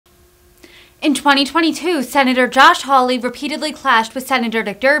In 2022, Senator Josh Hawley repeatedly clashed with Senator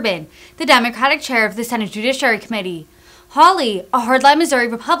Durbin, the Democratic chair of the Senate Judiciary Committee. Hawley, a hardline Missouri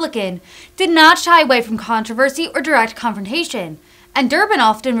Republican, did not shy away from controversy or direct confrontation, and Durbin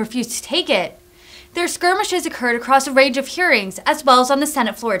often refused to take it. Their skirmishes occurred across a range of hearings as well as on the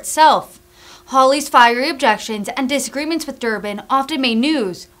Senate floor itself. Hawley's fiery objections and disagreements with Durbin often made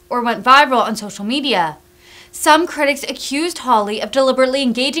news or went viral on social media. Some critics accused Hawley of deliberately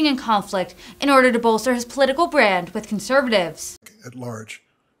engaging in conflict in order to bolster his political brand with conservatives. At large,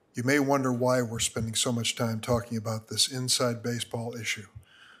 you may wonder why we're spending so much time talking about this inside baseball issue,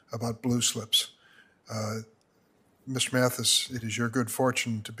 about blue slips. Mr. Mathis, it is your good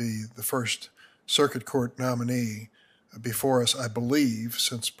fortune to be the first circuit court nominee before us, I believe,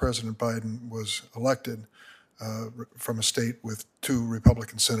 since President Biden was elected from a state with 2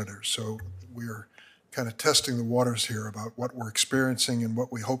 Republican senators. So we are kind of testing the waters here about what we're experiencing and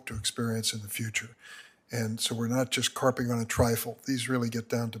what we hope to experience in the future. And so we're not just carping on a trifle. These really get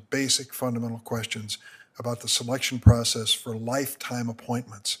down to basic fundamental questions about the selection process for lifetime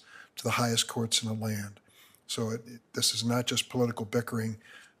appointments to the highest courts in the land. So this is not just political bickering.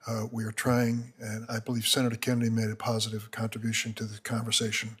 We are trying, and I believe Senator Kennedy made a positive contribution to the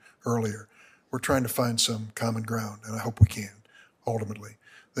conversation earlier. We're trying to find some common ground, and I hope we can, ultimately.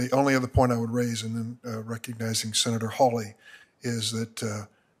 The only other point I would raise, and then recognizing Senator Hawley, is that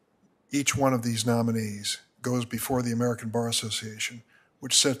each one of these nominees goes before the American Bar Association,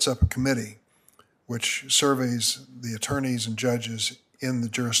 which sets up a committee which surveys the attorneys and judges in the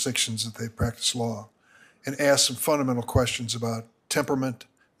jurisdictions that they practice law and asks some fundamental questions about temperament,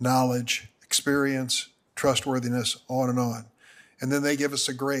 knowledge, experience, trustworthiness, on and on. And then they give us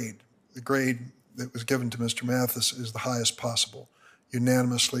a grade. The grade that was given to Mr. Mathis is the highest possible,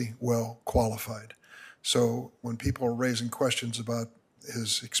 unanimously well qualified. So when people are raising questions about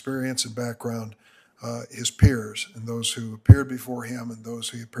his experience and background, his peers and those who appeared before him and those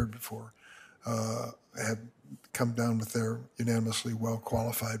who appeared before have come down with their unanimously well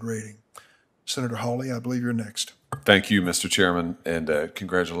qualified rating. Senator Hawley, I believe you're next. Thank you, Mr. Chairman, and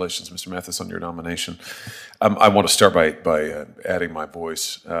congratulations, Mr. Mathis, on your nomination. I want to start by adding my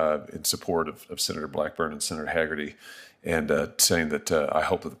voice in support of Senator Blackburn and Senator Hagerty, and saying that I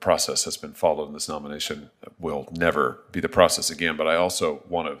hope that the process that's been followed in this nomination will never be the process again. But I also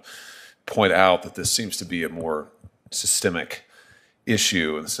want to point out that this seems to be a more systemic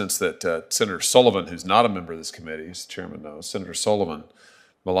issue in the sense that Senator Sullivan, who's not a member of this committee, as the chairman knows, Senator Sullivan,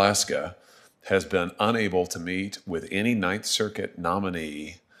 Alaska, has been unable to meet with any Ninth Circuit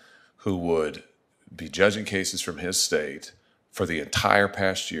nominee who would be judging cases from his state for the entire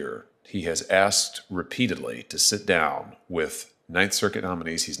past year. He has asked repeatedly to sit down with Ninth Circuit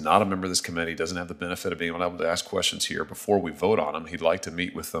nominees. He's not a member of this committee, doesn't have the benefit of being able to ask questions here before we vote on them. He'd like to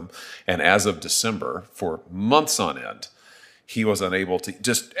meet with them. And as of December, for months on end, he was unable to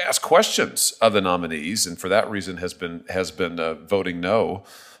just ask questions of the nominees, and for that reason has been voting no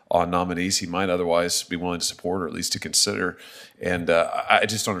on nominees he might otherwise be willing to support or at least to consider. And I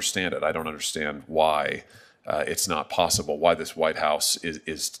just don't understand it. I don't understand why it's not possible, why this White House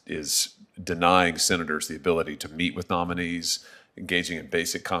is denying senators the ability to meet with nominees, engaging in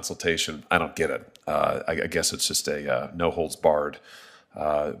basic consultation. I don't get it. I guess it's just a no-holds-barred,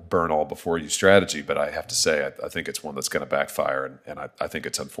 burn-all-before-you strategy, but I have to say I think it's one that's going to backfire, and I think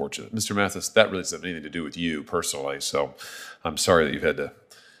it's unfortunate. Mr. Mathis, that really doesn't have anything to do with you personally, so I'm sorry that you've had to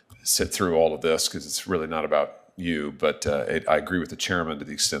sit through all of this because it's really not about you, but I agree with the chairman to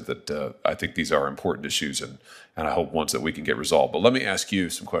the extent that I think these are important issues and I hope ones that we can get resolved. But let me ask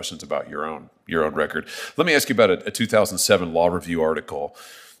you some questions about your own record. Let me ask you about a 2007 Law Review article.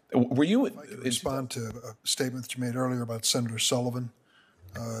 Were you— If I could respond to a statement that you made earlier about Senator Sullivan,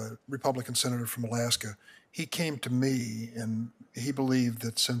 Republican senator from Alaska. He came to me and he believed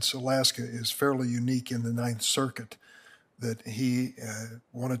that since Alaska is fairly unique in the Ninth Circuit, that he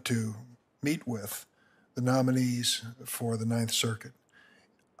wanted to meet with the nominees for the Ninth Circuit.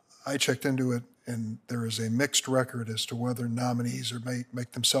 I checked into it, and there is a mixed record as to whether nominees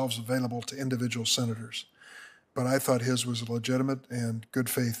make themselves available to individual senators. But I thought his was a legitimate and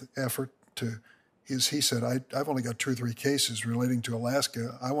good faith effort to, he said, I've only got 2 or 3 cases relating to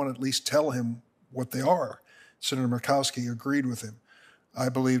Alaska. I want to at least tell him what they are. Senator Murkowski agreed with him. I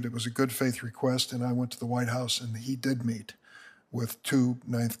believed it was a good faith request, and I went to the White House, and he did meet with 2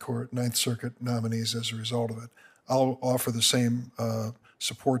 Ninth Circuit nominees as a result of it. I'll offer the same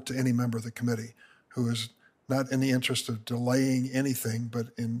support to any member of the committee who is not in the interest of delaying anything, but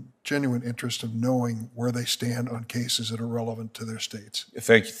in genuine interest of knowing where they stand on cases that are relevant to their states.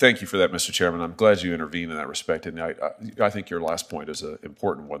 Thank you for that, Mr. Chairman. I'm glad you intervened in that respect. And I think your last point is an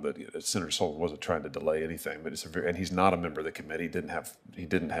important one, that Senator Sullivan wasn't trying to delay anything, but and he's not a member of the committee. He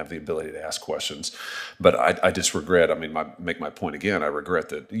didn't have the ability to ask questions. But I just regret. I mean, make my point again. I regret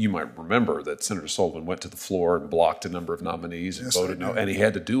that you might remember that Senator Sullivan went to the floor and blocked a number of nominees and voted no, and he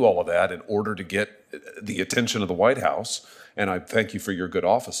had to do all of that in order to get the attention of the White House. And I thank you for your good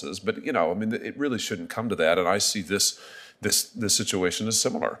offices, but I mean, it really shouldn't come to that. And I see this situation as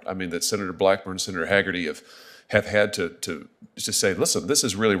similar. I mean, that Senator Blackburn and Senator Hagerty have had to say, listen, this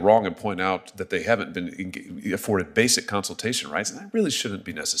is really wrong, and point out that they haven't been afforded basic consultation rights, and that really shouldn't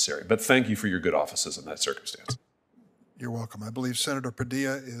be necessary. But thank you for your good offices in that circumstance. You're welcome. I believe Senator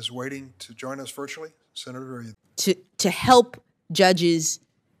Padilla is waiting to join us virtually. Senator, are you? To help judges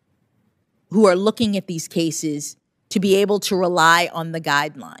who are looking at these cases to be able to rely on the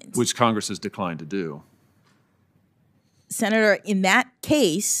guidelines. Which Congress has declined to do. Senator, in that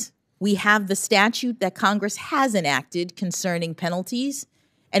case, we have the statute that Congress has enacted concerning penalties,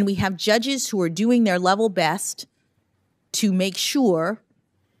 and we have judges who are doing their level best to make sure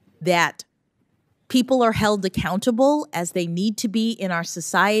that people are held accountable as they need to be in our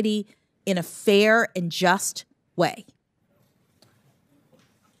society in a fair and just way.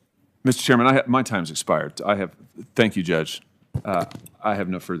 Mr. Chairman, my time's expired. Thank you, Judge. I have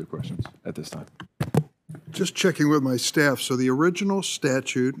no further questions at this time. Just checking with my staff. So the original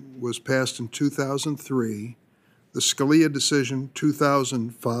statute was passed in 2003, the Scalia decision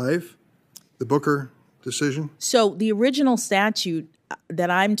 2005, the Booker decision? So the original statute that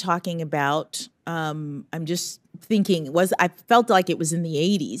I'm talking about, I'm just thinking, I felt like it was in the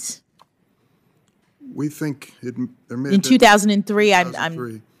 80s. We think there may in have been 2003.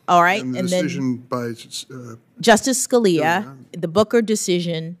 I'm all right, and then by Justice Scalia, the Booker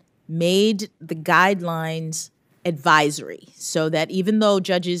decision made the guidelines advisory, so that even though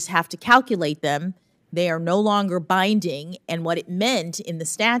judges have to calculate them, they are no longer binding. And what it meant in the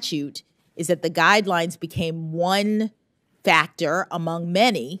statute is that the guidelines became one factor among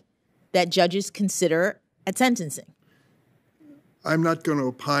many that judges consider at sentencing. I'm not going to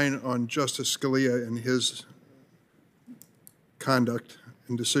opine on Justice Scalia and his conduct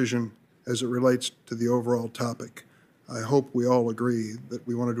and decision as it relates to the overall topic. I hope we all agree that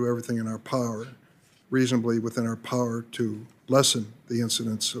we want to do everything in our power, reasonably within our power, to lessen the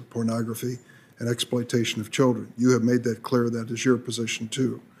incidence of pornography and exploitation of children. You have made that clear. That is your position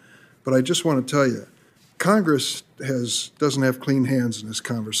too. But I just want to tell you, Congress doesn't have clean hands in this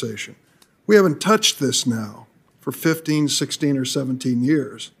conversation. We haven't touched this now for 15, 16, or 17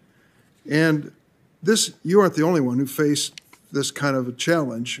 years. And you aren't the only one who faced this kind of a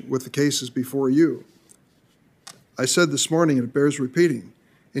challenge with the cases before you. I said this morning, and it bears repeating,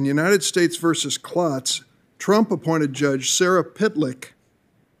 in United States versus Klotz, Trump appointed Judge Sarah Pitlick,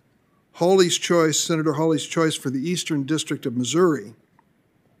 Senator Hawley's choice for the Eastern District of Missouri,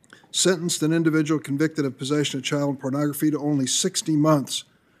 sentenced an individual convicted of possession of child pornography to only 60 months,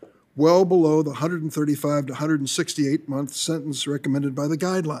 well below the 135 to 168-month sentence recommended by the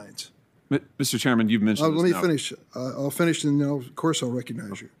guidelines. Mr. Chairman, you've mentioned Let me finish. I'll finish, and then, of course, I'll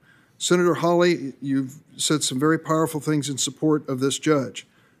recognize you. Senator Hawley, you've said some very powerful things in support of this judge,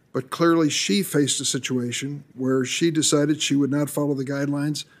 but clearly she faced a situation where she decided she would not follow the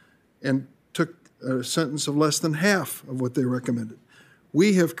guidelines and took a sentence of less than half of what they recommended.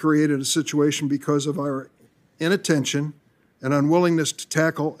 We have created a situation because of our inattention and unwillingness to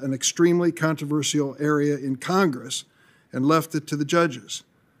tackle an extremely controversial area in Congress and left it to the judges.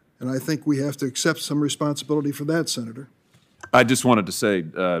 And I think we have to accept some responsibility for that, Senator. I just wanted to say,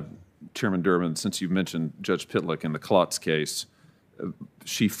 Chairman Durbin, since you mentioned Judge Pitlick in the Klotz case,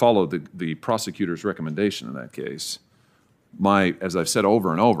 she followed the prosecutor's recommendation in that case. As I've said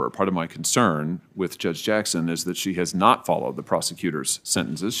over and over, part of my concern with Judge Jackson is that she has not followed the prosecutor's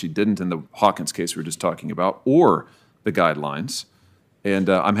sentences. She didn't in the Hawkins case we were just talking about, or the guidelines. And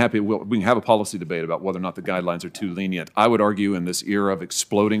I'm happy we can have a policy debate about whether or not the guidelines are too lenient. I would argue in this era of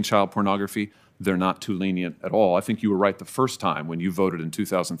exploding child pornography, they're not too lenient at all. I think you were right the first time when you voted in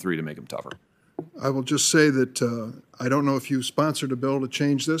 2003 to make them tougher. I will just say that I don't know if you sponsored a bill to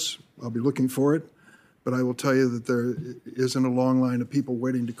change this. I'll be looking for it. But I will tell you that there isn't a long line of people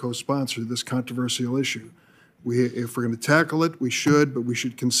waiting to co-sponsor this controversial issue. If we're going to tackle it, we should, but we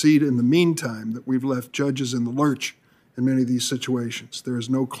should concede in the meantime that we've left judges in the lurch in many of these situations. There is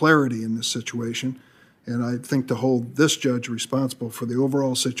no clarity in this situation, and I think to hold this judge responsible for the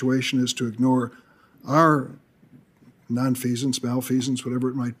overall situation is to ignore our nonfeasance, malfeasance, whatever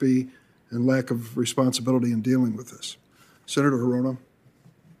it might be, and lack of responsibility in dealing with this. Senator Hirono.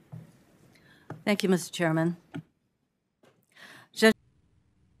 Thank you, Mr. Chairman.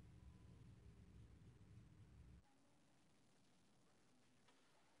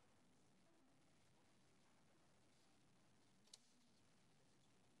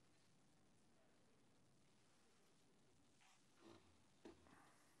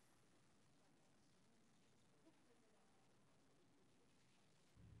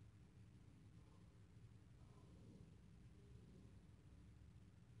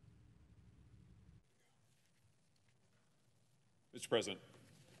 Mr. President.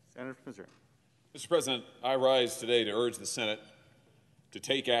 Senator from Missouri. Mr. President, I rise today to urge the Senate to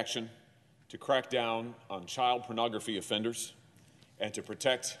take action to crack down on child pornography offenders and to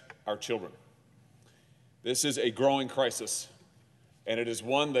protect our children. This is a growing crisis, and it is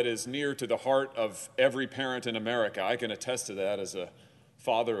one that is near to the heart of every parent in America. I can attest to that as a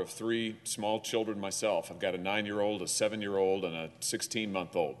father of 3 small children myself. I've got a 9-year-old, a 7-year-old, and a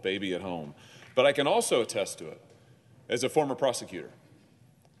 16-month-old baby at home. But I can also attest to it as a former prosecutor.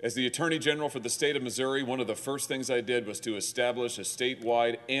 As the Attorney General for the state of Missouri, one of the first things I did was to establish a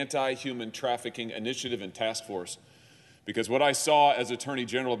statewide anti-human trafficking initiative and task force, because what I saw as Attorney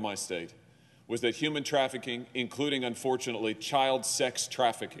General of my state was that human trafficking, including, unfortunately, child sex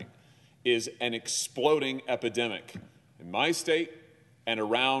trafficking, is an exploding epidemic in my state and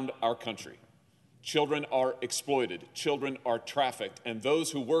around our country. Children are exploited, children are trafficked, and those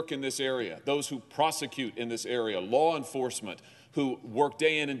who work in this area, those who prosecute in this area, law enforcement who work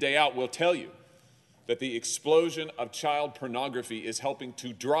day in and day out will tell you that the explosion of child pornography is helping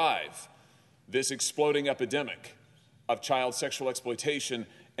to drive this exploding epidemic of child sexual exploitation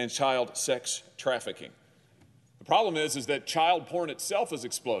and child sex trafficking. The problem is that child porn itself is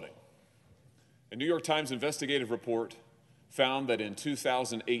exploding. A New York Times investigative report found that in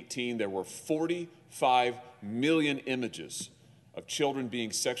 2018 there were 45 million images of children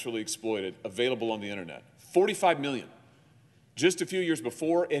being sexually exploited available on the internet. 45 million. Just a few years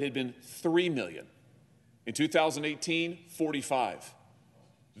before, it had been 3 million. In 2018, 45.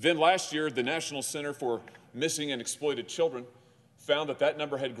 Then last year, the National Center for Missing and Exploited Children found that that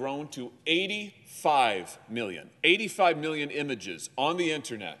number had grown to 85 million. 85 million images on the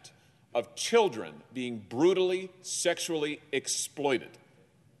internet of children being brutally sexually exploited.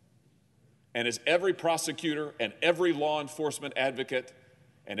 And as every prosecutor and every law enforcement advocate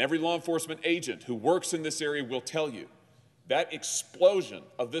and every law enforcement agent who works in this area will tell you, that explosion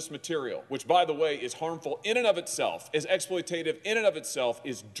of this material, which, by the way, is harmful in and of itself, is exploitative in and of itself,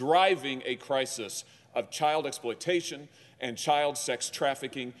 is driving a crisis of child exploitation and child sex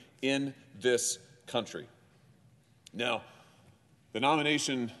trafficking in this country. Now, the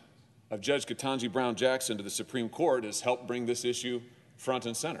nomination of Judge Ketanji Brown Jackson to the Supreme Court has helped bring this issue front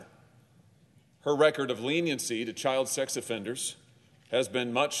and center. Her record of leniency to child sex offenders has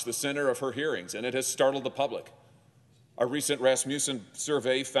been much the center of her hearings, and it has startled the public. A recent Rasmussen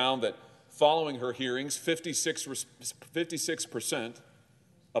survey found that following her hearings, 56%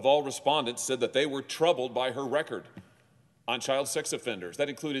 of all respondents said that they were troubled by her record on child sex offenders. That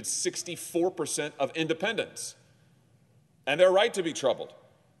included 64% of independents. And they're right to be troubled.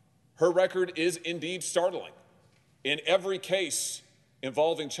 Her record is indeed startling. In every case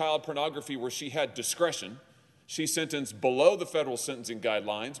involving child pornography where she had discretion, she sentenced below the federal sentencing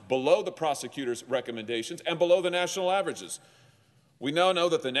guidelines, below the prosecutor's recommendations, and below the national averages. We now know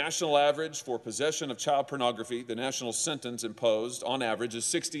that the national average for possession of child pornography, the national sentence imposed on average, is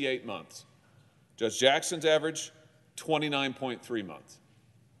 68 months. Judge Jackson's average, 29.3 months.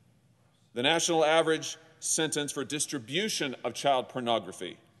 The national average sentence for distribution of child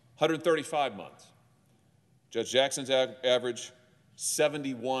pornography, 135 months. Judge Jackson's average,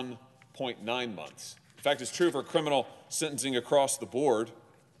 71.9 months. In fact, it's true for criminal sentencing across the board.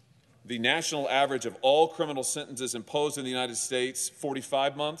 The national average of all criminal sentences imposed in the United States,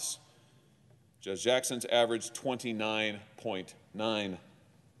 45 months. Judge Jackson's average, 29.9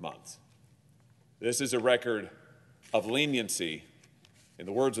 months. This is a record of leniency, in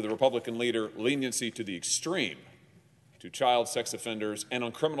the words of the Republican leader, leniency to the extreme to child sex offenders and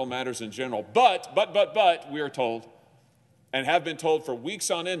on criminal matters in general. But, we are told, and have been told for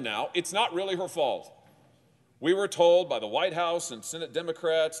weeks on end now, it's not really her fault. We were told by the White House and Senate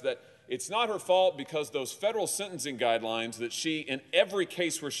Democrats that it's not her fault because those federal sentencing guidelines that she, in every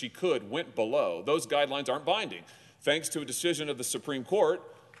case where she could, went below, those guidelines aren't binding. Thanks to a decision of the Supreme Court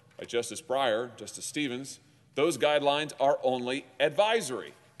by Justice Breyer, Justice Stevens, those guidelines are only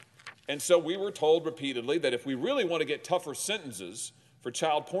advisory. And so we were told repeatedly that if we really want to get tougher sentences for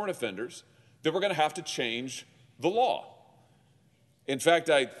child porn offenders, then we're going to have to change the law. In fact,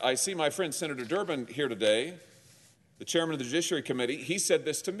 I see my friend Senator Durbin here today. the chairman of the Judiciary Committee, he said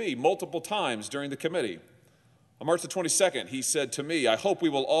this to me multiple times during the committee. On March the 22nd, he said to me, "I hope we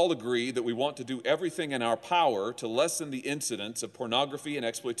will all agree that we want to do everything in our power to lessen the incidence of pornography and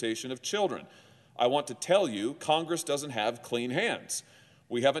exploitation of children. I want to tell you, Congress doesn't have clean hands.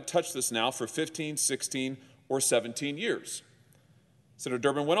 We haven't touched this now for 15, 16, or 17 years." Senator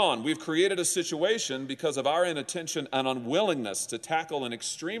Durbin went on, "We've created a situation because of our inattention and unwillingness to tackle an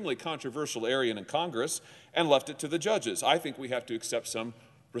extremely controversial area in Congress and left it to the judges. I think we have to accept some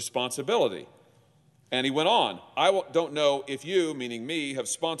responsibility." And he went on, "I don't know if you, meaning me, have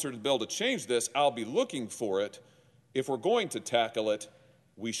sponsored a bill to change this. I'll be looking for it. If we're going to tackle it,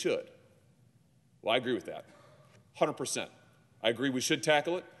 we should." Well, I agree with that, 100%. I agree we should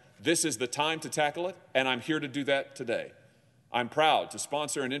tackle it. This is the time to tackle it, and I'm here to do that today. I'm proud to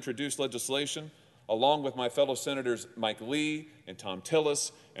sponsor and introduce legislation along with my fellow Senators Mike Lee and Tom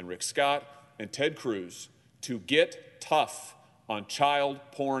Tillis and Rick Scott and Ted Cruz to get tough on child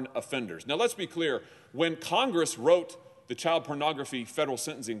porn offenders. Now, let's be clear. When Congress wrote the child pornography federal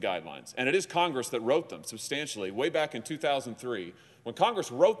sentencing guidelines, and it is Congress that wrote them substantially way back in 2003, when Congress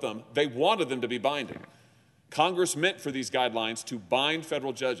wrote them, they wanted them to be binding. Congress meant for these guidelines to bind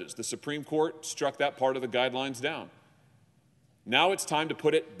federal judges. The Supreme Court struck that part of the guidelines down. Now it's time to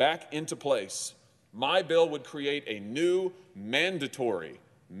put it back into place. My bill would create a new mandatory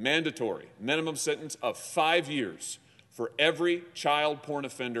minimum sentence of 5 years for every child porn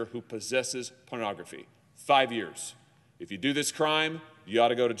offender who possesses pornography. 5 years. If you do this crime, you ought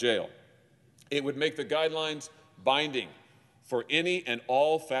to go to jail. It would make the guidelines binding for any and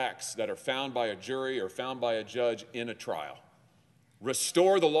all facts that are found by a jury or found by a judge in a trial.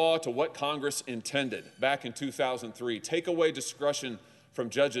 Restore the law to what Congress intended back in 2003. Take away discretion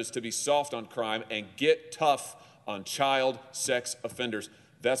from judges to be soft on crime and get tough on child sex offenders.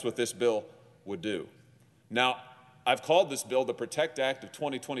 That's what this bill would do. Now, I've called this bill the PROTECT Act of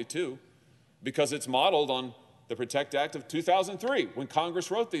 2022 because it's modeled on the PROTECT Act of 2003 when Congress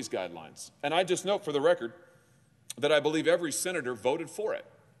wrote these guidelines. And I just note for the record that I believe every senator voted for it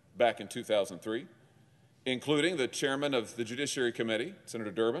back in 2003, including the chairman of the Judiciary Committee,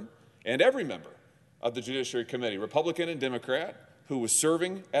 Senator Durbin, and every member of the Judiciary Committee, Republican and Democrat, who was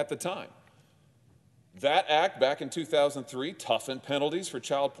serving at the time. That act back in 2003 toughened penalties for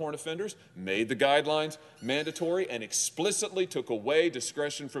child porn offenders, made the guidelines mandatory, and explicitly took away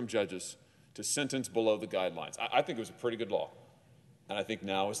discretion from judges to sentence below the guidelines. I think it was a pretty good law, and I think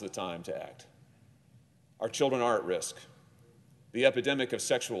now is the time to act. Our children are at risk. The epidemic of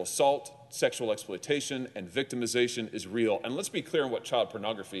sexual assault, sexual exploitation, and victimization is real. And let's be clear on what child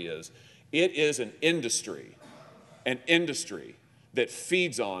pornography is. It is an industry that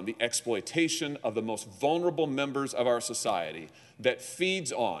feeds on the exploitation of the most vulnerable members of our society, that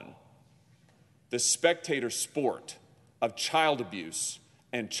feeds on the spectator sport of child abuse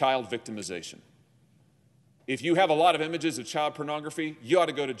and child victimization. If you have a lot of images of child pornography, you ought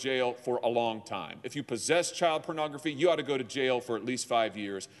to go to jail for a long time. If you possess child pornography, you ought to go to jail for at least 5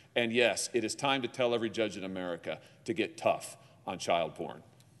 years. And yes, it is time to tell every judge in America to get tough on child porn.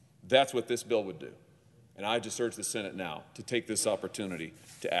 That's what this bill would do. And I just urge the Senate now to take this opportunity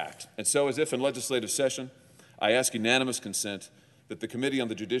to act. And so, as if in legislative session, I ask unanimous consent that the Committee on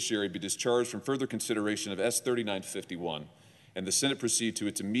the Judiciary be discharged from further consideration of S. 3951 and the Senate proceed to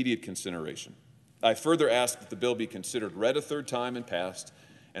its immediate consideration. I further ask that the bill be considered read a third time and passed,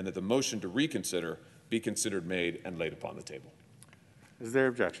 and that the motion to reconsider be considered made and laid upon the table. Is there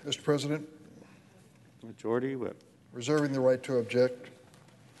objection? Mr. President, Majority Whip. reserving the right to object,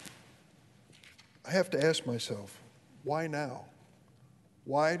 I have to ask myself, why now?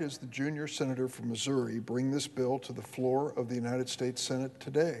 Why does the junior senator from Missouri bring this bill to the floor of the United States Senate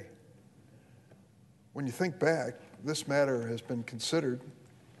today? When you think back, this matter has been considered.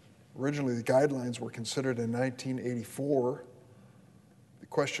 Originally, the guidelines were considered in 1984. The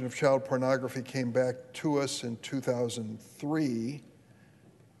question of child pornography came back to us in 2003.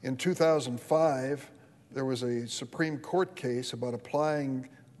 In 2005, there was a Supreme Court case about applying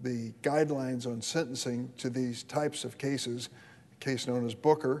the guidelines on sentencing to these types of cases, a case known as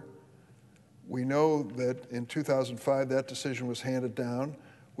Booker. We know that in 2005, that decision was handed down.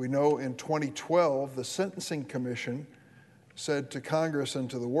 We know in 2012, the Sentencing Commission said to Congress and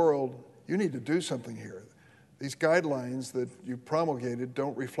to the world, you need to do something here. These guidelines that you promulgated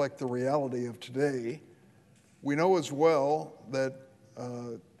don't reflect the reality of today. We know as well that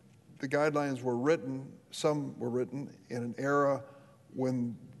the guidelines were written, some were written in an era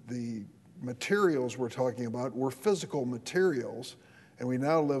when the materials we're talking about were physical materials, and we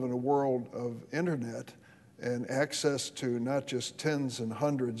now live in a world of internet and access to not just tens and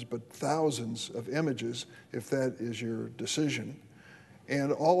hundreds, but thousands of images, if that is your decision.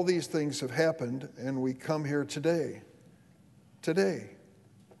 And all these things have happened, and we come here today. Today.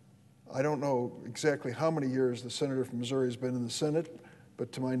 I don't know exactly how many years the senator from Missouri has been in the Senate,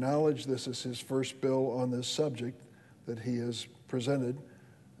 but to my knowledge, this is his first bill on this subject that he has presented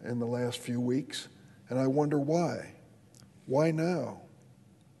in the last few weeks. And I wonder why. Why now?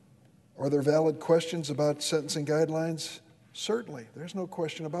 Are there valid questions about sentencing guidelines? Certainly. There's no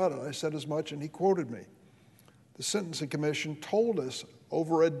question about it. I said as much, and he quoted me. The Sentencing Commission told us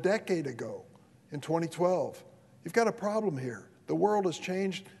over a decade ago, in 2012, you've got a problem here. The world has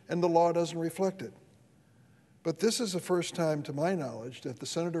changed, and the law doesn't reflect it. But this is the first time, to my knowledge, that the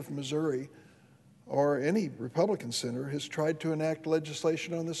senator from Missouri or any Republican senator has tried to enact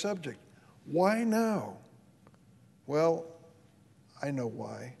legislation on the subject. Why now? Well, I know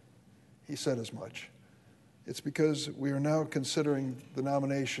why. He said as much. It's because we are now considering the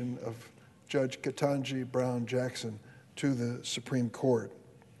nomination of Judge Ketanji Brown Jackson to the Supreme Court.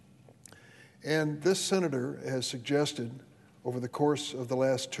 And this senator has suggested over the course of the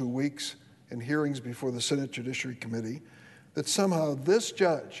last 2 weeks in hearings before the Senate Judiciary Committee that somehow this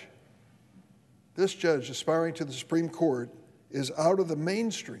judge aspiring to the Supreme Court is out of the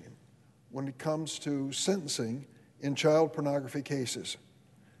mainstream when it comes to sentencing in child pornography cases.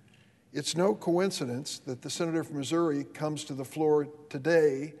 It's no coincidence that the senator from Missouri comes to the floor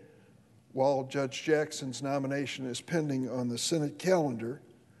today while Judge Jackson's nomination is pending on the Senate calendar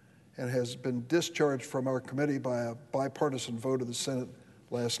and has been discharged from our committee by a bipartisan vote of the Senate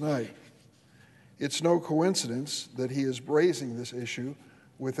last night. It's no coincidence that he is raising this issue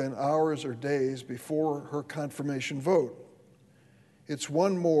within hours or days before her confirmation vote. It's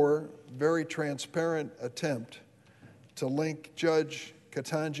one more very transparent attempt to link Judge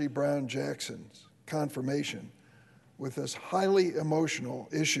Ketanji Brown Jackson's confirmation with this highly emotional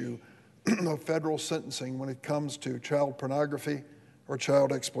issue of federal sentencing when it comes to child pornography or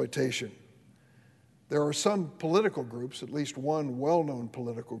child exploitation. There are some political groups, at least one well-known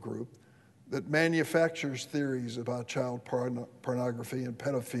political group, that manufactures theories about child pornography and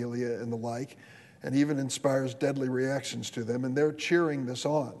pedophilia and the like, and even inspires deadly reactions to them, and they're cheering this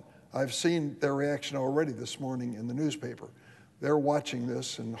on. I've seen their reaction already this morning in the newspaper. They're watching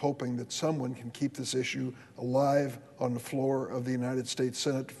this and hoping that someone can keep this issue alive on the floor of the United States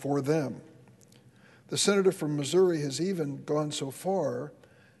Senate for them. The senator from Missouri has even gone so far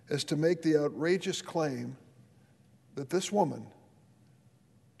as to make the outrageous claim that this woman,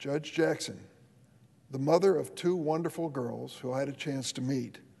 Judge Jackson, the mother of 2 wonderful girls who I had a chance to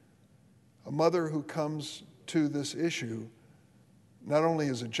meet, a mother who comes to this issue not only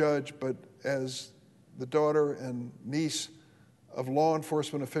as a judge, but as the daughter and niece of law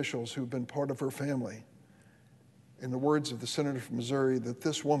enforcement officials who've been part of her family. In the words of the senator from Missouri, that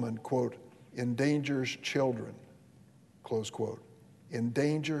this woman, quote, endangers children, close quote,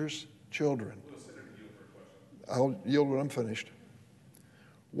 endangers children. I'll yield when I'm finished.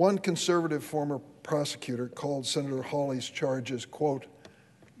 One conservative former prosecutor called Senator Hawley's charges, quote,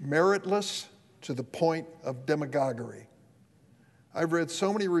 meritless to the point of demagoguery. I've read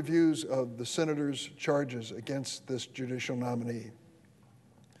so many reviews of the senator's charges against this judicial nominee.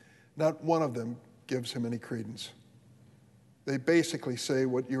 Not one of them gives him any credence. They basically say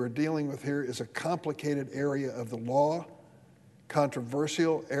what you are dealing with here is a complicated area of the law,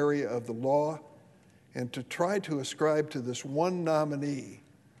 controversial area of the law, and to try to ascribe to this one nominee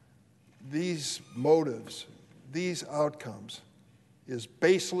these motives, these outcomes, is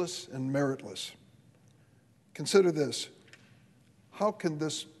baseless and meritless. Consider this. How can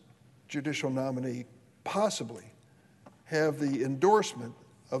this judicial nominee possibly have the endorsement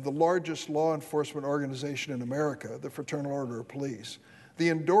of the largest law enforcement organization in America, the Fraternal Order of Police, the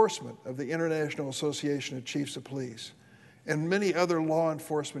endorsement of the International Association of Chiefs of Police, and many other law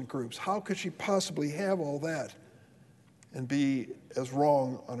enforcement groups? How could she possibly have all that and be as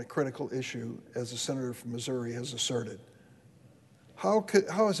wrong on a critical issue as the senator from Missouri has asserted? How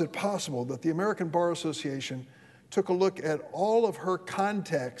is it possible that the American Bar Association took a look at all of her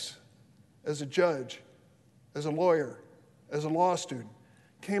contacts as a judge, as a lawyer, as a law student,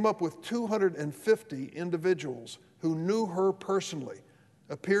 came up with 250 individuals who knew her personally,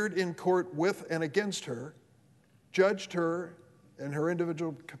 appeared in court with and against her, judged her in her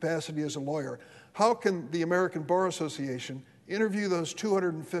individual capacity as a lawyer? How can the American Bar Association interview those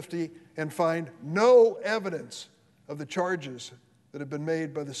 250 and find no evidence of the charges that have been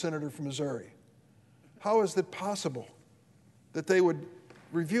made by the senator from Missouri? How is it possible that they would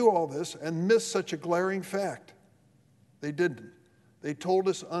review all this and miss such a glaring fact? They didn't. They told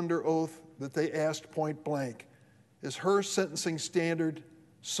us under oath that they asked point blank, is her sentencing standard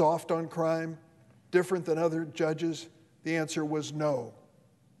soft on crime, different than other judges? The answer was no.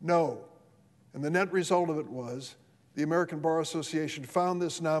 No. And the net result of it was the American Bar Association found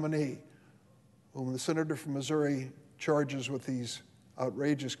this nominee, whom the senator from Missouri charges with these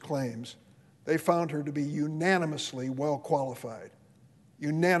outrageous claims, they found her to be unanimously well qualified.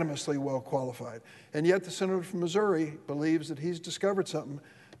 Unanimously well qualified. And yet the senator from Missouri believes that he's discovered something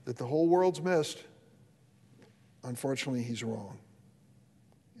that the whole world's missed. Unfortunately, he's wrong.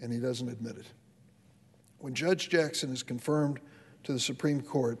 And he doesn't admit it. When Judge Jackson is confirmed to the Supreme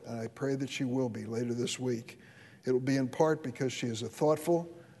Court, and I pray that she will be later this week, it will be in part because she is a thoughtful,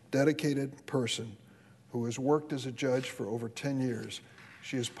 dedicated person who has worked as a judge for over 10 years.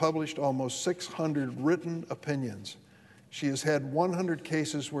 She has published almost 600 written opinions. She has had 100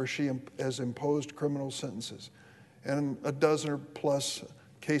 cases where she has imposed criminal sentences and a dozen or plus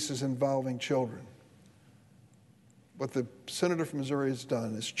cases involving children. What the senator from Missouri has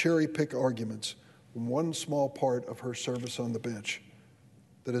done is cherry pick arguments from one small part of her service on the bench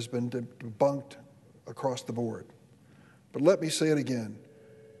that has been debunked across the board. But let me say it again.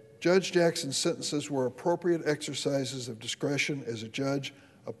 Judge Jackson's sentences were appropriate exercises of discretion as a judge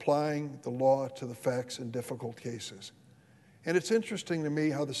applying the law to the facts in difficult cases. And it's interesting to me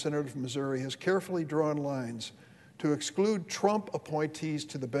how the senator from Missouri has carefully drawn lines to exclude Trump appointees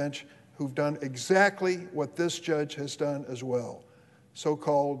to the bench who've done exactly what this judge has done as well,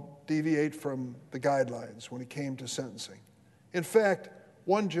 so-called deviate from the guidelines when it came to sentencing. In fact,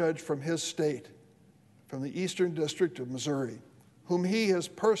 one judge from his state, from the Eastern District of Missouri, whom he has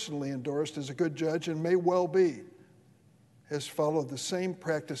personally endorsed as a good judge and may well be, has followed the same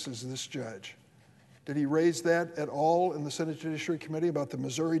practice as this judge. Did he raise that at all in the Senate Judiciary Committee about the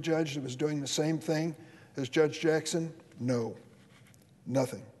Missouri judge that was doing the same thing as Judge Jackson? No,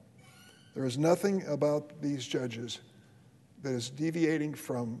 nothing. There is nothing about these judges that is deviating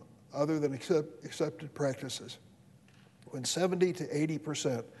from other than accepted practices. When 70 to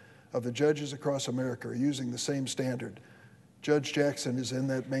 80% of the judges across America are using the same standard, Judge Jackson is in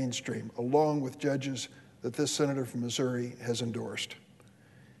that mainstream, along with judges that this senator from Missouri has endorsed.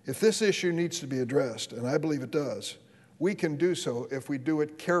 If this issue needs to be addressed, and I believe it does, we can do so if we do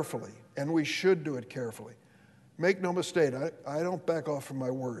it carefully, and we should do it carefully. Make no mistake, I don't back off from my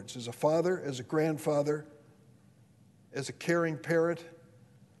words. As a father, as a grandfather, as a caring parent,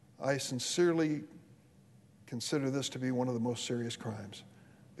 I sincerely consider this to be one of the most serious crimes.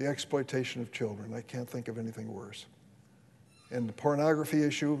 The exploitation of children. I can't think of anything worse. And the pornography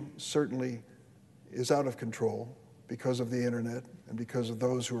issue certainly is out of control because of the internet and because of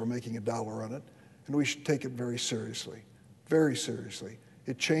those who are making a dollar on it. And we should take it very seriously, very seriously.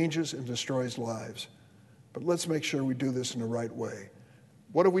 It changes and destroys lives. But let's make sure we do this in the right way.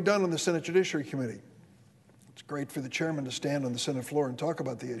 What have we done on the Senate Judiciary Committee? It's great for the chairman to stand on the Senate floor and talk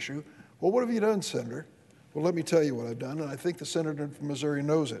about the issue. Well, what have you done, Senator? Well, let me tell you what I've done, and I think the senator from Missouri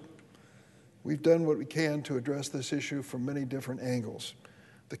knows it. We've done what we can to address this issue from many different angles.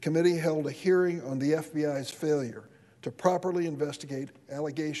 The committee held a hearing on the FBI's failure to properly investigate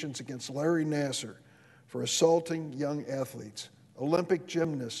allegations against Larry Nassar for assaulting young athletes, Olympic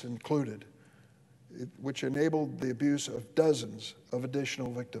gymnasts included, which enabled the abuse of dozens of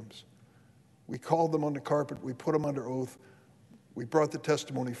additional victims. We called them on the carpet, we put them under oath, we brought the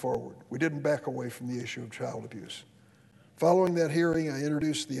testimony forward. We didn't back away from the issue of child abuse. Following that hearing, I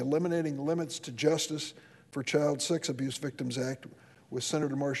introduced the Eliminating Limits to Justice for Child Sex Abuse Victims Act with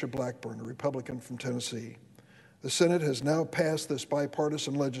Senator Marsha Blackburn, a Republican from Tennessee. The Senate has now passed this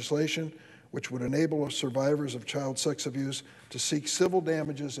bipartisan legislation, which would enable survivors of child sex abuse to seek civil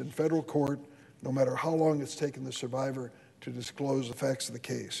damages in federal court, no matter how long it's taken the survivor to disclose the facts of the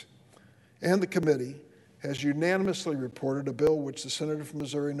case. And the committee has unanimously reported a bill which the senator from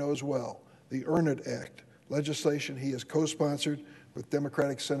Missouri knows well, the Earn It Act, legislation he has co-sponsored with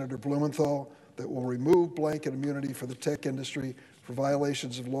Democratic Senator Blumenthal that will remove blanket immunity for the tech industry for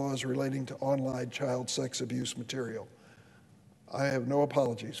violations of laws relating to online child sex abuse material. I have no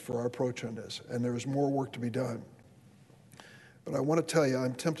apologies for our approach on this, and there is more work to be done. But I want to tell you,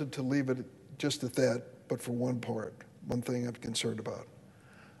 I'm tempted to leave it just at that, but for one thing I'm concerned about.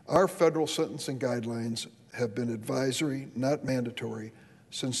 Our federal sentencing guidelines have been advisory, not mandatory,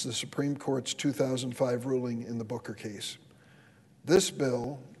 since the Supreme Court's 2005 ruling in the Booker case. This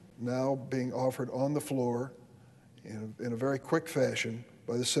bill, now being offered on the floor in a very quick fashion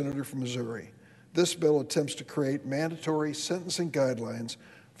by the senator from Missouri, this bill attempts to create mandatory sentencing guidelines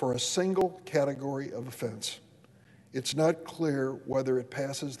for a single category of offense. It's not clear whether it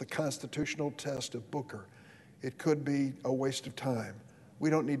passes the constitutional test of Booker. It could be a waste of time. We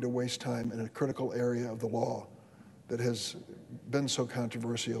don't need to waste time in a critical area of the law that has been so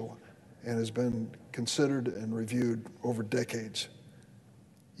controversial and has been considered and reviewed over decades.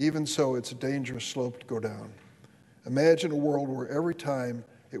 Even so, it's a dangerous slope to go down. Imagine a world where every time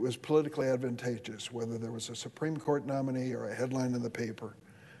it was politically advantageous, whether there was a Supreme Court nominee or a headline in the paper,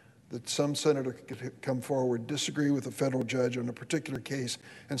 that some senator could come forward, disagree with a federal judge on a particular case,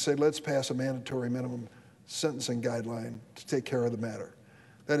 and say, let's pass a mandatory minimum sentencing guideline to take care of the matter.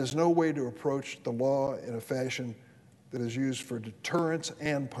 That is no way to approach the law in a fashion that is used for deterrence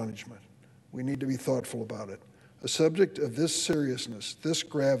and punishment. We need to be thoughtful about it. A subject of this seriousness, this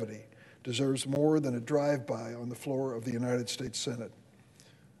gravity, deserves more than a drive-by on the floor of the United States Senate.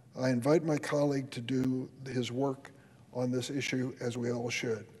 I invite my colleague to do his work on this issue, as we all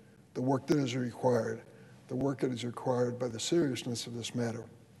should, the work that is required, the work that is required by the seriousness of this matter,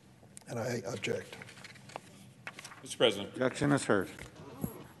 and I object. Mr. President. Objection is heard.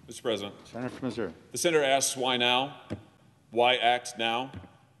 Mr. President. Senator from Missouri. The senator asks, why now? Why act now?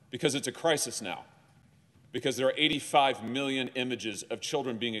 Because it's a crisis now. Because there are 85 million images of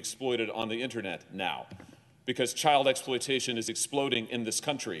children being exploited on the internet now. Because child exploitation is exploding in this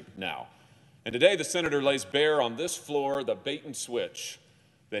country now. And today the senator lays bare on this floor the bait and switch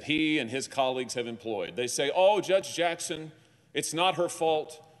that he and his colleagues have employed. They say, oh, Judge Jackson, it's not her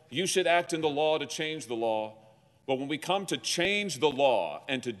fault. You should act in the law to change the law. But when we come to change the law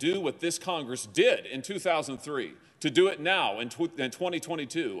and to do what this Congress did in 2003, to do it now in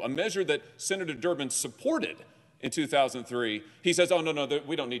 2022, a measure that Senator Durbin supported in 2003, he says, oh, no,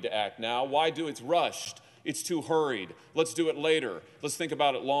 we don't need to act now. Why do it? It's rushed. It's too hurried. Let's do it later. Let's think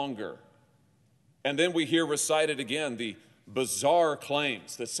about it longer. And then we hear recited again the bizarre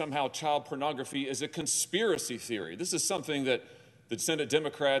claims that somehow child pornography is a conspiracy theory. This is something that the Senate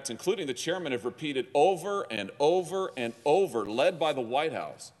Democrats, including the chairman, have repeated over and over and over, led by the White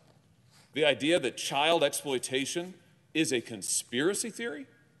House. The idea that child exploitation is a conspiracy theory?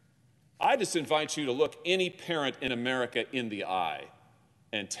 I just invite you to look any parent in America in the eye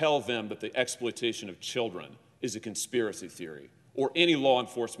and tell them that the exploitation of children is a conspiracy theory, or any law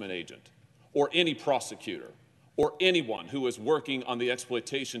enforcement agent, or any prosecutor, or anyone who is working on the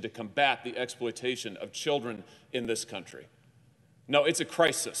exploitation to combat the exploitation of children in this country. No, it's a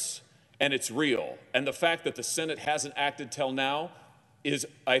crisis, and it's real. And the fact that the Senate hasn't acted till now is,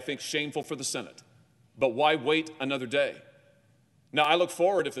 I think, shameful for the Senate. But why wait another day? Now, I look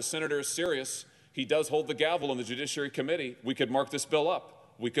forward, if the senator is serious, he does hold the gavel in the Judiciary Committee. We could mark this bill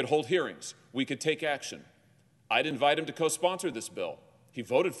up. We could hold hearings. We could take action. I'd invite him to co-sponsor this bill. He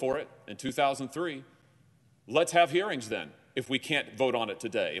voted for it in 2003. Let's have hearings then, if we can't vote on it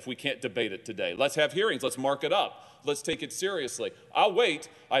today, if we can't debate it today. Let's have hearings. Let's mark it up. Let's take it seriously. I'll wait.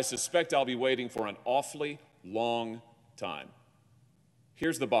 I suspect I'll be waiting for an awfully long time.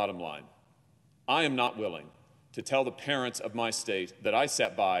 Here's the bottom line. I am not willing to tell the parents of my state that I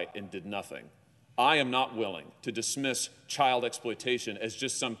sat by and did nothing. I am not willing to dismiss child exploitation as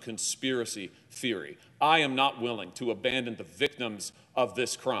just some conspiracy theory. I am not willing to abandon the victims of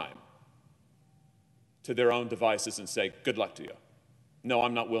this crime to their own devices and say, good luck to you. No,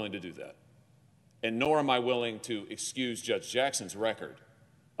 I'm not willing to do that. And nor am I willing to excuse Judge Jackson's record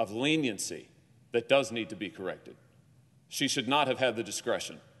of leniency that does need to be corrected. She should not have had the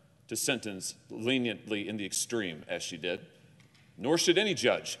discretion to sentence leniently in the extreme as she did, nor should any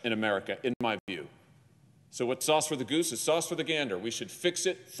judge in America, in my view. So what's sauce for the goose is sauce for the gander. We should fix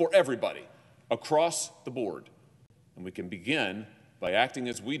it for everybody across the board. And we can begin by acting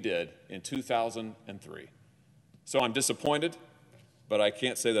as we did in 2003. So I'm disappointed, but I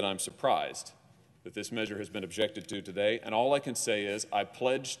can't say that I'm surprised that this measure has been objected to today. And all I can say is I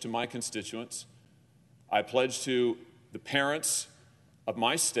pledge to my constituents, I pledge to the parents of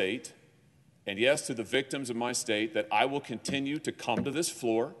my state, and yes, to the victims of my state, that I will continue to come to this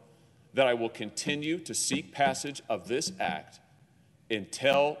floor, that I will continue to seek passage of this act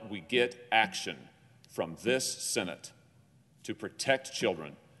until we get action from this Senate to protect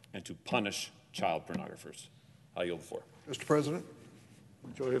children and to punish child pornographers. I yield the floor. Mr. President.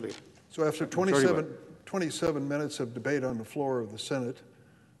 Majority Leader. So after 27 minutes of debate on the floor of the Senate,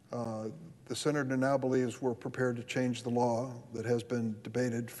 the senator now believes we're prepared to change the law that has been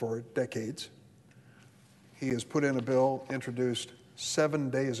debated for decades. He has put in a bill introduced 7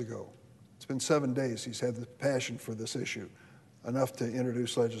 days ago. It's been 7 days he's had the passion for this issue, enough to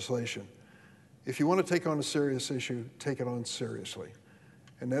introduce legislation. If you want to take on a serious issue, take it on seriously.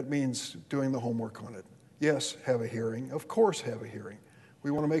 And that means doing the homework on it. Yes, have a hearing. Of course, have a hearing. We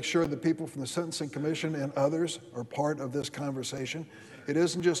want to make sure that people from the Sentencing Commission and others are part of this conversation. It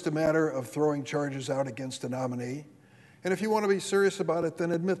isn't just a matter of throwing charges out against a nominee. And if you want to be serious about it,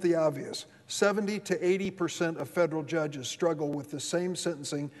 then admit the obvious. 70 to 80% of federal judges struggle with the same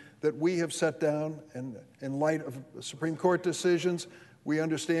sentencing that we have set down, and in light of Supreme Court decisions, we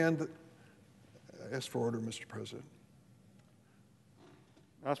understand that. Ask for order, Mr. President.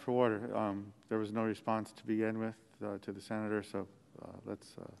 Ask for order. There was no response to begin with to the senator, so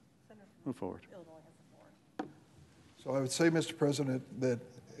let's move forward. So I would say, Mr. President, that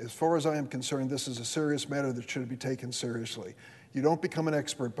as far as I am concerned, this is a serious matter that should be taken seriously. You don't become an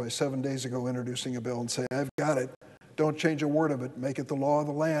expert by 7 days ago introducing a bill and say, I've got it. Don't change a word of it. Make it the law of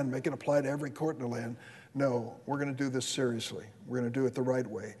the land. Make it apply to every court in the land. No, we're going to do this seriously. We're going to do it the right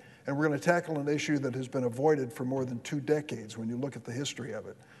way. And we're going to tackle an issue that has been avoided for more than 2 decades when you look at the history of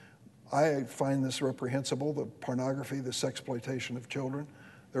it. I find this reprehensible, the pornography, the sexploitation of children.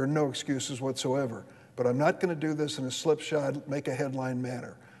 There are no excuses whatsoever. But I'm not going to do this in a slipshod, make a headline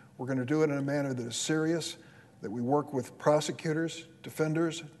manner. We're going to do it in a manner that is serious, that we work with prosecutors,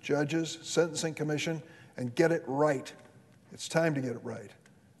 defenders, judges, sentencing commission, and get it right. It's time to get it right.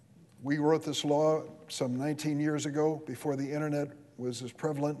 We wrote this law some 19 years ago, before the internet was as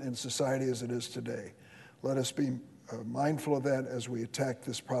prevalent in society as it is today. Let us be mindful of that as we attack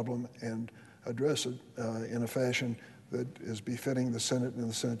this problem and address it in a fashion that is befitting the Senate and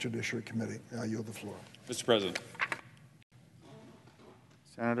the Senate Judiciary Committee. I yield the floor. Mr. President.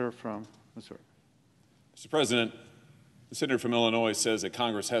 Senator from Missouri. Mr. President, the senator from Illinois says that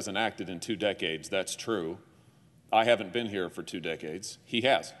Congress hasn't acted in 2 decades. That's true. I haven't been here for 2 decades. He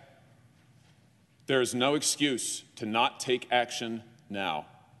has. There is no excuse to not take action now.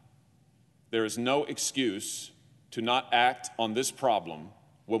 There is no excuse to not act on this problem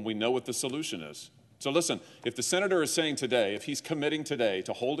when we know what the solution is. So listen, if the senator is saying today, if he's committing today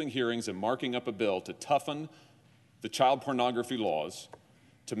to holding hearings and marking up a bill to toughen the child pornography laws,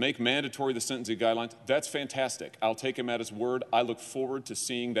 to make mandatory the sentencing guidelines, that's fantastic. I'll take him at his word. I look forward to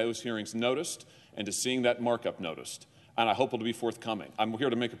seeing those hearings noticed and to seeing that markup noticed. And I hope it'll be forthcoming. I'm here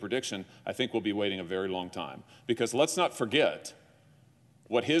to make a prediction. I think we'll be waiting a very long time. Because let's not forget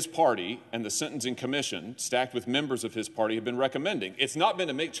what his party and the Sentencing Commission, stacked with members of his party, have been recommending. It's not been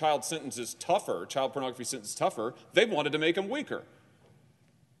to make child sentences tougher, child pornography sentences tougher. They've wanted to make them weaker.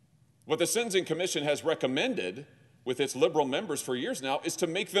 What the Sentencing Commission has recommended with its liberal members for years now is to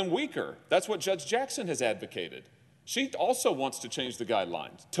make them weaker. That's what Judge Jackson has advocated. She also wants to change the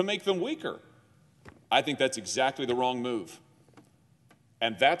guidelines to make them weaker. I think that's exactly the wrong move.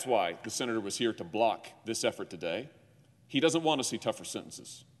 And that's why the senator was here to block this effort today. He doesn't want to see tougher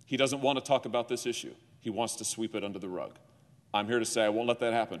sentences. He doesn't want to talk about this issue. He wants to sweep it under the rug. I'm here to say I won't let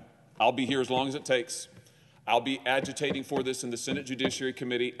that happen. I'll be here as long as it takes. I'll be agitating for this in the Senate Judiciary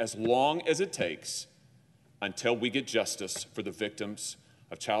Committee as long as it takes until we get justice for the victims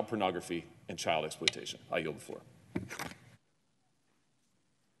of child pornography and child exploitation. I yield the floor.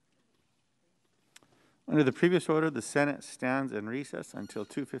 Under the previous order, the Senate stands in recess until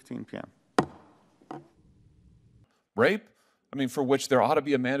 2:15 p.m. Rape? I mean, for which there ought to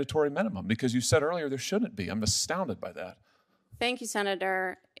be a mandatory minimum, because you said earlier there shouldn't be. I'm astounded by that. Thank you,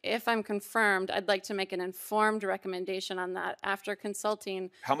 Senator. If I'm confirmed, I'd like to make an informed recommendation on that after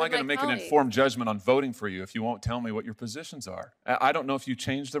consulting. How am I going to make an informed judgment on voting for you if you won't tell me what your positions are? I don't know if you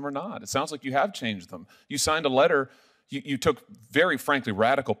changed them or not. It sounds like you have changed them. You signed a letter. You took very frankly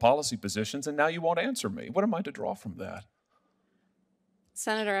radical policy positions, and now you won't answer me. What am I to draw from that?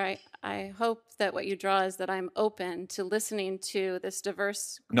 Senator, I hope that what you draw is that I'm open to listening to this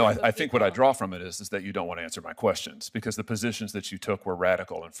diverse group No, of I think what people. I draw from it is that you don't want to answer my questions, because the positions that you took were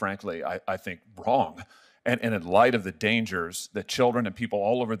radical and frankly, I think wrong. And in light of the dangers that children and people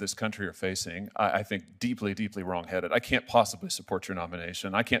all over this country are facing, I think deeply, deeply wrong-headed. I can't possibly support your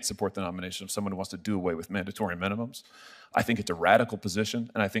nomination. I can't support the nomination of someone who wants to do away with mandatory minimums. I think it's a radical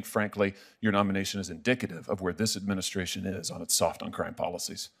position, and I think, frankly, your nomination is indicative of where this administration is on its soft on crime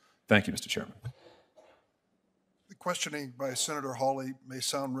policies. Thank you, Mr. Chairman. The questioning by Senator Hawley may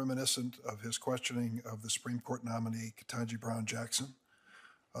sound reminiscent of his questioning of the Supreme Court nominee, Ketanji Brown Jackson.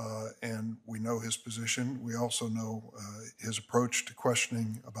 And we know his position. We also know his approach to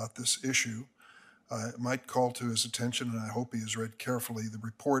questioning about this issue. It might call to his attention, and I hope he has read carefully, the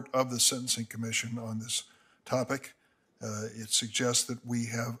report of the Sentencing Commission on this topic. It suggests that we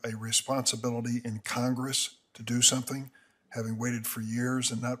have a responsibility in Congress to do something, having waited for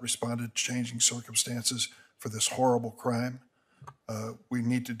years and not responded to changing circumstances for this horrible crime. We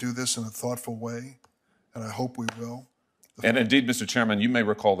need to do this in a thoughtful way, and I hope we will. And indeed, Mr. Chairman, you may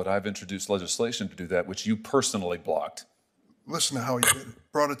recall that I've introduced legislation to do that, which you personally blocked. Listen to how he did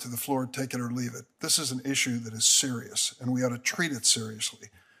it. Brought it to the floor, take it or leave it. This is an issue that is serious, and we ought to treat it seriously,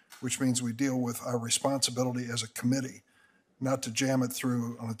 which means we deal with our responsibility as a committee not to jam it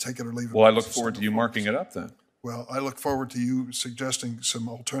through on a take it or leave it. Well, I look forward to you marking it up then. Well, I look forward to you suggesting some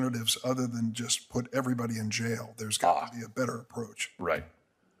alternatives other than just put everybody in jail. There's got to be a better approach. Right.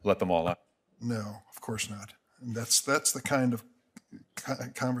 Let them all out. No, of course not. And that's the kind of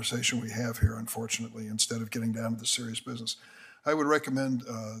conversation we have here, unfortunately, instead of getting down to the serious business. I would recommend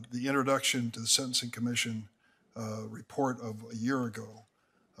the introduction to the Sentencing Commission report of a year ago,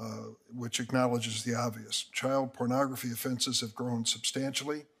 which acknowledges the obvious. Child pornography offenses have grown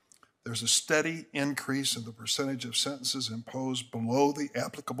substantially. There's a steady increase in the percentage of sentences imposed below the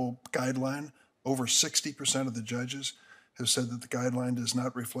applicable guideline. Over 60% of the judges have said that the guideline does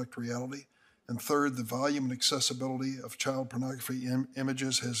not reflect reality. And third, the volume and accessibility of child pornography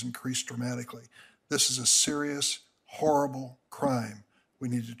images has increased dramatically. This is a serious, horrible crime. We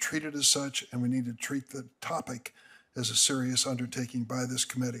need to treat it as such, and we need to treat the topic as a serious undertaking by this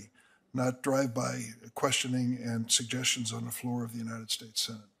committee, not drive-by questioning and suggestions on the floor of the United States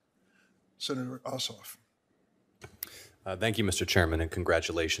Senate. Senator Ossoff. Thank you, Mr. Chairman, and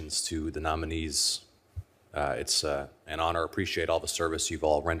congratulations to the nominees. It's an honor. Appreciate all the service you've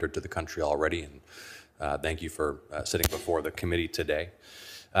all rendered to the country already, and thank you for sitting before the committee today.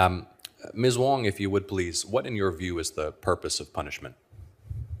 Ms. Wong, if you would please, what in your view is the purpose of punishment?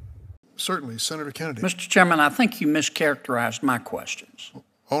 Certainly. Senator Kennedy. Mr. Chairman, I think you mischaracterized my questions.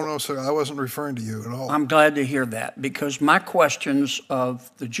 Oh, no, sir. I wasn't referring to you at all. I'm glad to hear that, because my questions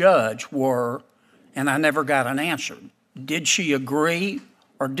of the judge were, and I never got an answer, did she agree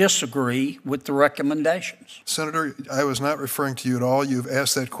or disagree with the recommendations? Senator, I was not referring to you at all. You've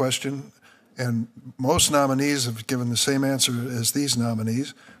asked that question, and most nominees have given the same answer as these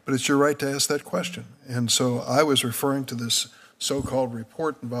nominees, but it's your right to ask that question. And so I was referring to this so-called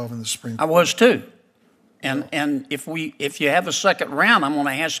report involving the Supreme Court. I was too. And if you have a second round, I'm going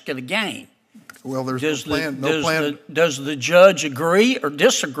to ask it again. Well, there's no plan. Does the judge agree or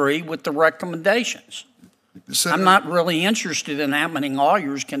disagree with the recommendations? Senator, I'm not really interested in how many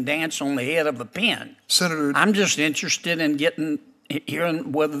lawyers can dance on the head of a pin. Senator, I'm just interested in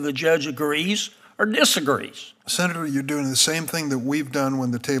hearing whether the judge agrees or disagrees. Senator, you're doing the same thing that we've done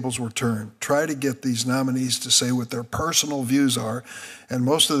when the tables were turned. Try to get these nominees to say what their personal views are, and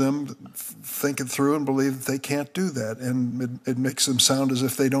most of them think it through and believe that they can't do that, and it makes them sound as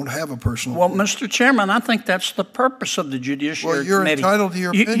if they don't have a personal Well, view. Mr. Chairman, I think that's the purpose of the Judiciary Committee. Well, you're entitled to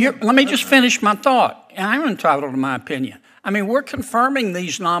your opinion. Let me just finish my thought. I'm entitled to my opinion. I mean, we're confirming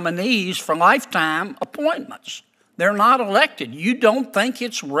these nominees for lifetime appointments. They're not elected. You don't think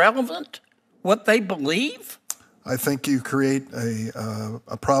it's relevant what they believe? I think you create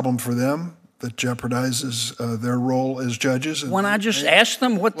a problem for them that jeopardizes their role as judges. When I just ask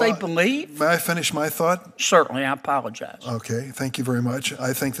them what they believe? May I finish my thought? Certainly, I apologize. Okay, thank you very much.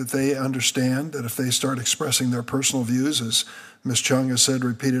 I think that they understand that if they start expressing their personal views, as Ms. Chung has said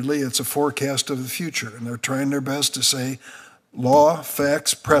repeatedly, it's a forecast of the future, and they're trying their best to say law,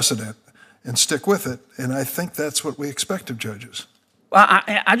 facts, precedent, and stick with it. And I think that's what we expect of judges. Well,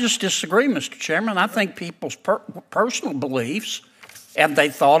 I just disagree, Mr. Chairman. I think people's personal beliefs, have they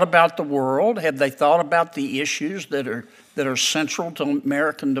thought about the world? Have they thought about the issues that are central to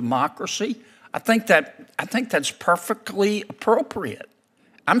American democracy? I think that's perfectly appropriate.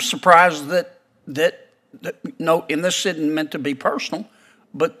 I'm surprised that no, and this isn't meant to be personal,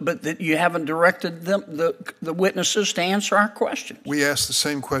 but that you haven't directed the witnesses to answer our questions. We asked the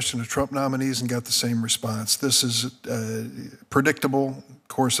same question to Trump nominees and got the same response. This is a predictable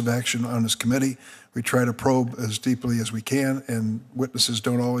course of action on this committee. We try to probe as deeply as we can, and witnesses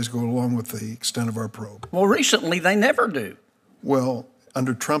don't always go along with the extent of our probe. Well, recently they never do. Well,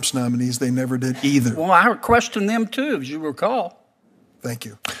 under Trump's nominees, they never did either. Well, I questioned them too, as you recall. Thank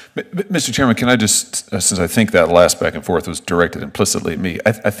you. Mr. Chairman, can I just, since I think that last back and forth was directed implicitly at me,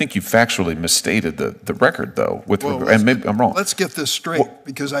 I think you factually misstated the record, though. And maybe I'm wrong. Let's get this straight,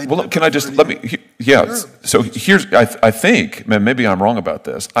 because I. Well, can I just let me? Yeah. Sure. So here's, I think, maybe I'm wrong about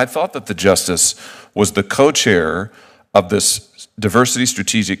this. I thought that the justice was the co-chair of this Diversity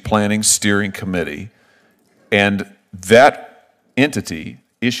Strategic Planning Steering Committee, and that entity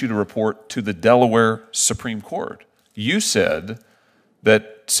issued a report to the Delaware Supreme Court. You said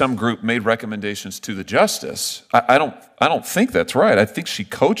that some group made recommendations to the justice. I don't think that's right. I think she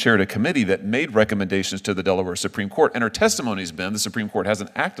co-chaired a committee that made recommendations to the Delaware Supreme Court, and her testimony has been the Supreme Court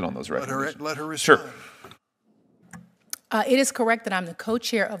hasn't acted on those recommendations. Let her respond. Sure. It is correct that I'm the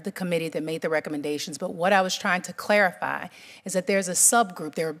co-chair of the committee that made the recommendations, but what I was trying to clarify is that there's a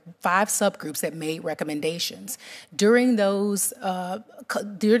subgroup. There are 5 subgroups that made recommendations. During those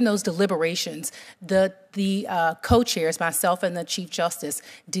deliberations, the co-chairs, myself and the Chief Justice,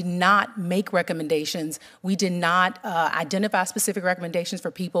 did not make recommendations. We did not identify specific recommendations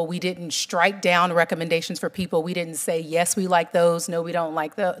for people. We didn't strike down recommendations for people. We didn't say, yes, we like those, no, we don't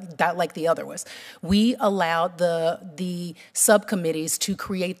like the other ones. We allowed the subcommittees to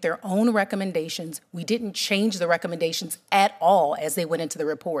create their own recommendations. We didn't change the recommendations at all as they went into the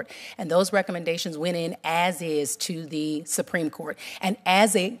report. And those recommendations went in as is to the Supreme Court. And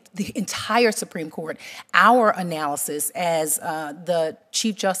as the entire Supreme Court, our analysis as the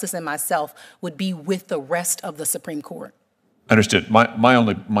Chief Justice and myself would be with the rest of the Supreme Court. Understood. My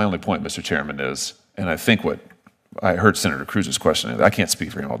only point, Mr. Chairman, is, and I think what I heard Senator Cruz's question. I can't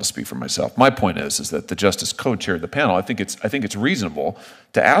speak for him. I'll just speak for myself. My point is that the justice co-chaired the panel. I think it's reasonable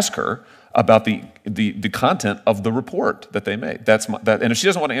to ask her about the content of the report that they made. And if she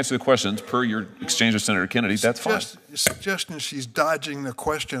doesn't want to answer the questions per your exchange with Senator Kennedy, that's fine. Suggestion she's dodging the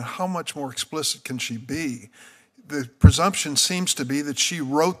question. How much more explicit can she be? The presumption seems to be that she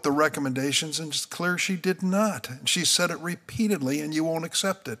wrote the recommendations, and it's clear she did not. She said it repeatedly, and you won't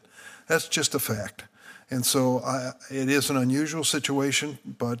accept it. That's just a fact. And so it is an unusual situation,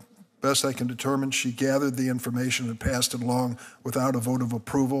 but best I can determine, she gathered the information and passed it along without a vote of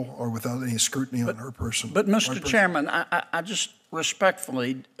approval or without any scrutiny on her person. But, Mr. Chairman, I just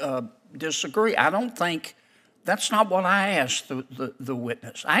respectfully disagree. I don't think that's not what I asked the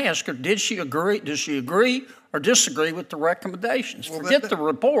witness. I asked her, does she agree or disagree with the recommendations? Well, forget the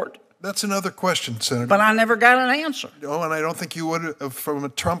report. That's another question, Senator. But I never got an answer. Oh, and I don't think you would from a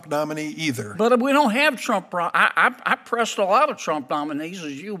Trump nominee either. But we don't have Trump. I pressed a lot of Trump nominees,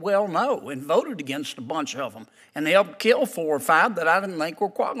 as you well know, and voted against a bunch of them. And they helped kill 4 or 5 that I didn't think were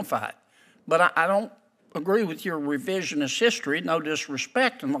qualified. But I don't agree with your revisionist history, no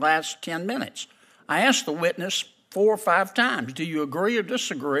disrespect, in the last 10 minutes. I asked the witness 4 or 5 times, do you agree or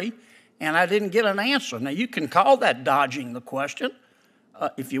disagree? And I didn't get an answer. Now, you can call that dodging the question.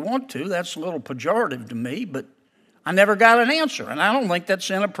 If you want to, that's a little pejorative to me, but I never got an answer, and I don't think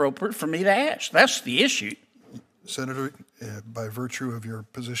that's inappropriate for me to ask. That's the issue. Senator, by virtue of your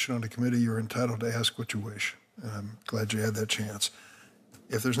position on the committee, you're entitled to ask what you wish, and I'm glad you had that chance.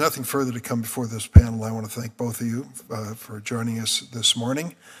 If there's nothing further to come before this panel, I want to thank both of you for joining us this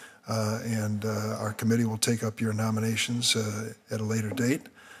morning, and our committee will take up your nominations at a later date.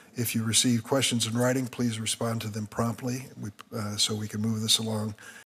 If you receive questions in writing, please respond to them promptly so we can move this along